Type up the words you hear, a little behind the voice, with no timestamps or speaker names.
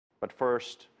But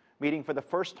first, meeting for the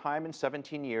first time in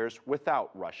 17 years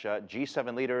without Russia,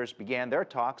 G7 leaders began their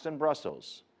talks in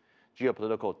Brussels.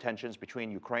 Geopolitical tensions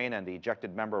between Ukraine and the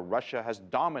ejected member Russia has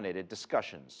dominated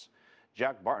discussions.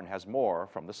 Jack Barton has more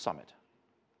from the summit.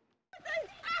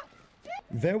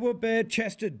 There were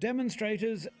bare-chested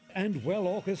demonstrators and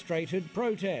well-orchestrated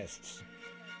protests.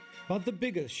 But the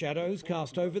biggest shadows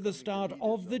cast over the start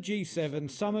of the G7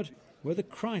 summit were the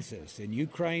crisis in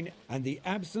Ukraine and the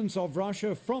absence of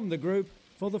Russia from the group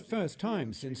for the first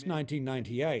time since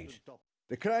 1998.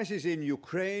 The crisis in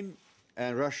Ukraine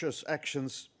and Russia's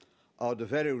actions are the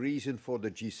very reason for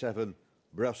the G7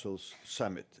 Brussels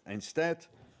summit, instead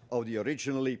of the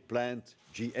originally planned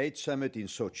G8 summit in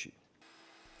Sochi.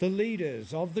 The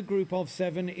leaders of the group of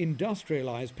 7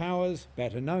 industrialized powers,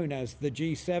 better known as the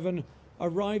G7,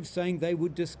 arrived saying they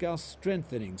would discuss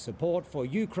strengthening support for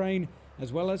Ukraine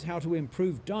as well as how to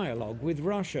improve dialogue with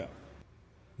Russia.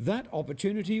 That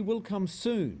opportunity will come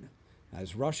soon,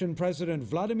 as Russian President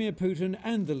Vladimir Putin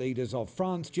and the leaders of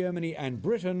France, Germany and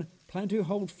Britain plan to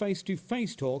hold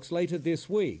face-to-face talks later this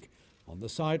week on the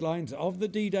sidelines of the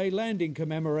D-Day landing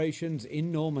commemorations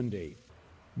in Normandy.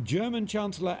 German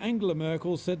Chancellor Angela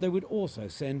Merkel said they would also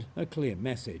send a clear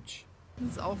message.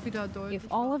 If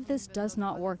all of this does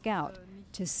not work out,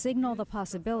 to signal the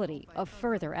possibility of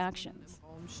further actions.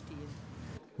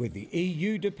 With the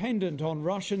EU dependent on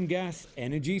Russian gas,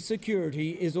 energy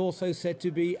security is also set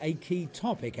to be a key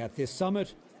topic at this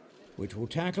summit, which will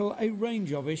tackle a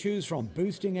range of issues from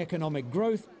boosting economic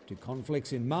growth to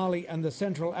conflicts in Mali and the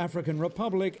Central African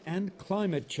Republic and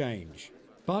climate change.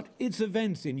 But it's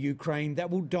events in Ukraine that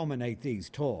will dominate these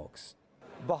talks.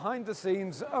 Behind the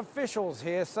scenes, officials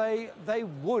here say they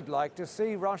would like to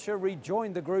see Russia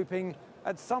rejoin the grouping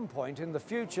at some point in the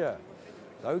future.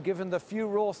 Though given the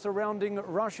furor surrounding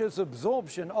Russia's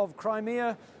absorption of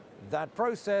Crimea, that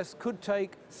process could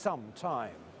take some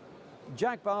time.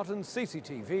 Jack Barton,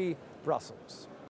 CCTV, Brussels.